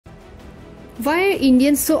Why are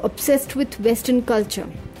Indians so obsessed with Western culture?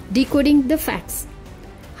 Decoding the facts.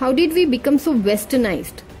 How did we become so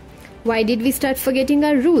westernized? Why did we start forgetting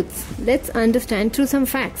our roots? Let's understand through some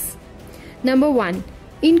facts. Number 1.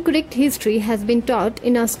 Incorrect history has been taught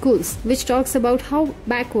in our schools, which talks about how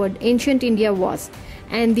backward ancient India was,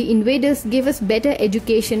 and the invaders gave us better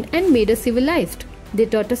education and made us civilized. They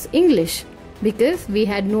taught us English because we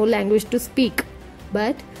had no language to speak.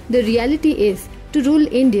 But the reality is, to rule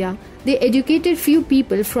India, they educated few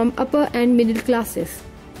people from upper and middle classes.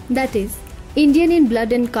 That is, Indian in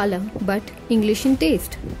blood and color, but English in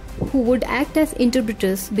taste, who would act as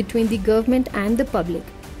interpreters between the government and the public.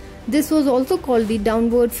 This was also called the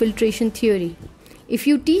downward filtration theory. If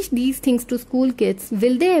you teach these things to school kids,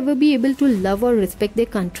 will they ever be able to love or respect their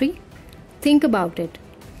country? Think about it.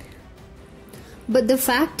 But the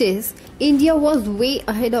fact is, India was way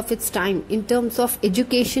ahead of its time in terms of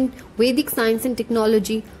education, Vedic science and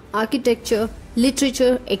technology, architecture,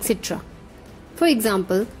 literature, etc. For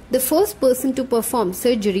example, the first person to perform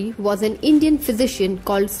surgery was an Indian physician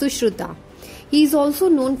called Sushruta. He is also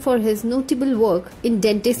known for his notable work in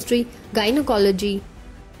dentistry, gynecology,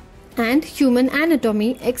 and human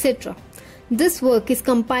anatomy, etc. This work is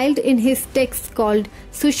compiled in his text called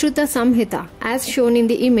Sushruta Samhita, as shown in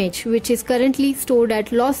the image, which is currently stored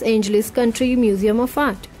at Los Angeles Country Museum of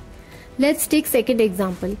Art. Let's take second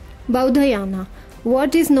example, Baudhayana.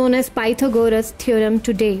 What is known as Pythagoras' theorem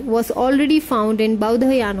today was already found in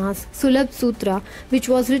Baudhayana's Sulabh Sutra, which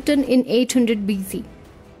was written in 800 BC.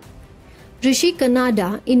 Rishi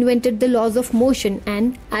Kannada invented the laws of motion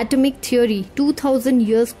and atomic theory 2000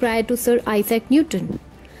 years prior to Sir Isaac Newton.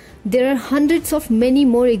 There are hundreds of many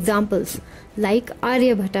more examples like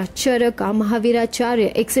Aryabhata, Charaka,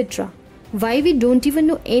 Mahaviracharya, etc. Why we don't even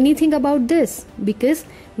know anything about this? Because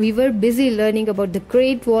we were busy learning about the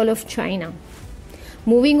Great Wall of China.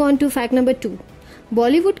 Moving on to fact number 2.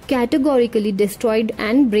 Bollywood categorically destroyed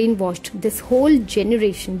and brainwashed this whole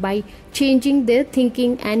generation by changing their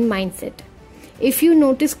thinking and mindset. If you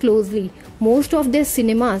notice closely, most of their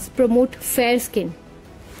cinemas promote fair skin.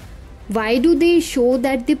 Why do they show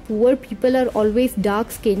that the poor people are always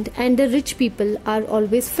dark-skinned and the rich people are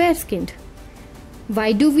always fair-skinned?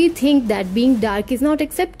 Why do we think that being dark is not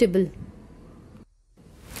acceptable?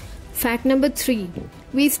 Fact number 3.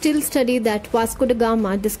 We still study that Vasco da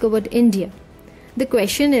Gama discovered India. The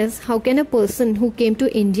question is, how can a person who came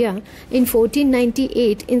to India in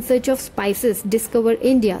 1498 in search of spices discover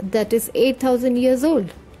India that is 8,000 years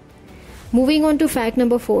old? Moving on to fact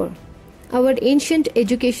number 4. Our ancient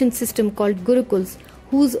education system called Gurukuls,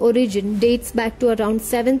 whose origin dates back to around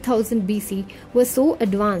 7000 BC, was so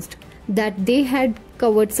advanced that they had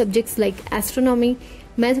covered subjects like astronomy,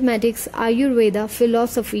 mathematics, Ayurveda,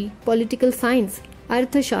 philosophy, political science,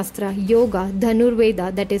 Arthashastra, Yoga,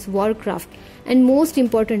 Dhanurveda, that is warcraft, and most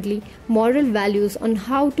importantly, moral values on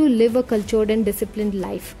how to live a cultured and disciplined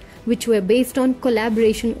life, which were based on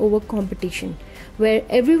collaboration over competition, where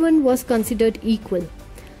everyone was considered equal.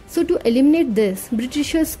 So to eliminate this,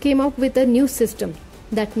 Britishers came up with a new system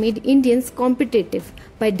that made Indians competitive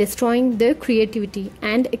by destroying their creativity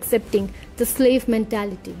and accepting the slave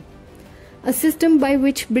mentality. A system by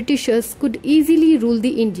which Britishers could easily rule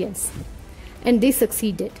the Indians. And they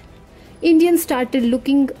succeeded. Indians started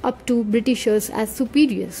looking up to Britishers as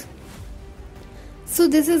superiors. So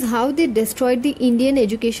this is how they destroyed the Indian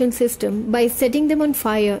education system by setting them on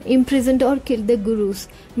fire, imprisoned or killed the gurus,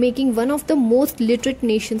 making one of the most literate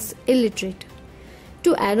nations illiterate.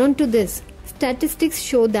 To add on to this, statistics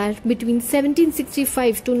show that between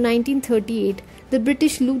 1765 to 1938, the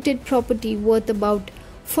British looted property worth about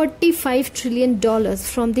 $45 trillion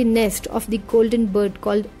from the nest of the golden bird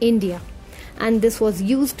called India. And this was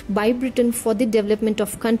used by Britain for the development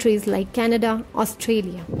of countries like Canada,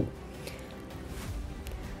 Australia.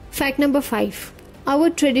 Fact number 5. Our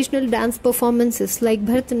traditional dance performances like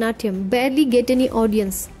Bharatanatyam barely get any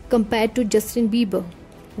audience compared to Justin Bieber.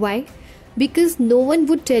 Why? Because no one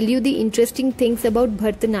would tell you the interesting things about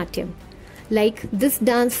Bharatanatyam. Like this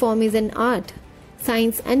dance form is an art,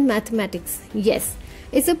 science and mathematics. Yes,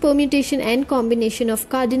 it's a permutation and combination of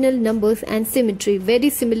cardinal numbers and symmetry,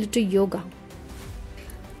 very similar to yoga.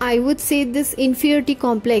 I would say this inferiority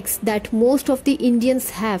complex that most of the Indians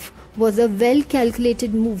have was a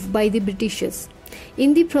well-calculated move by the Britishers.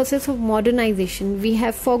 In the process of modernization, we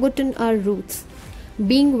have forgotten our roots.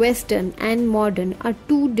 Being Western and modern are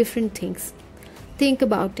two different things. Think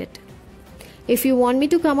about it. If you want me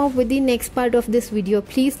to come up with the next part of this video,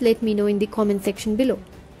 please let me know in the comment section below.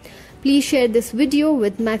 Please share this video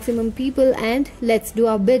with maximum people and let's do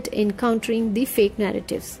our bit in countering the fake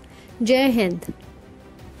narratives. Jai Hind.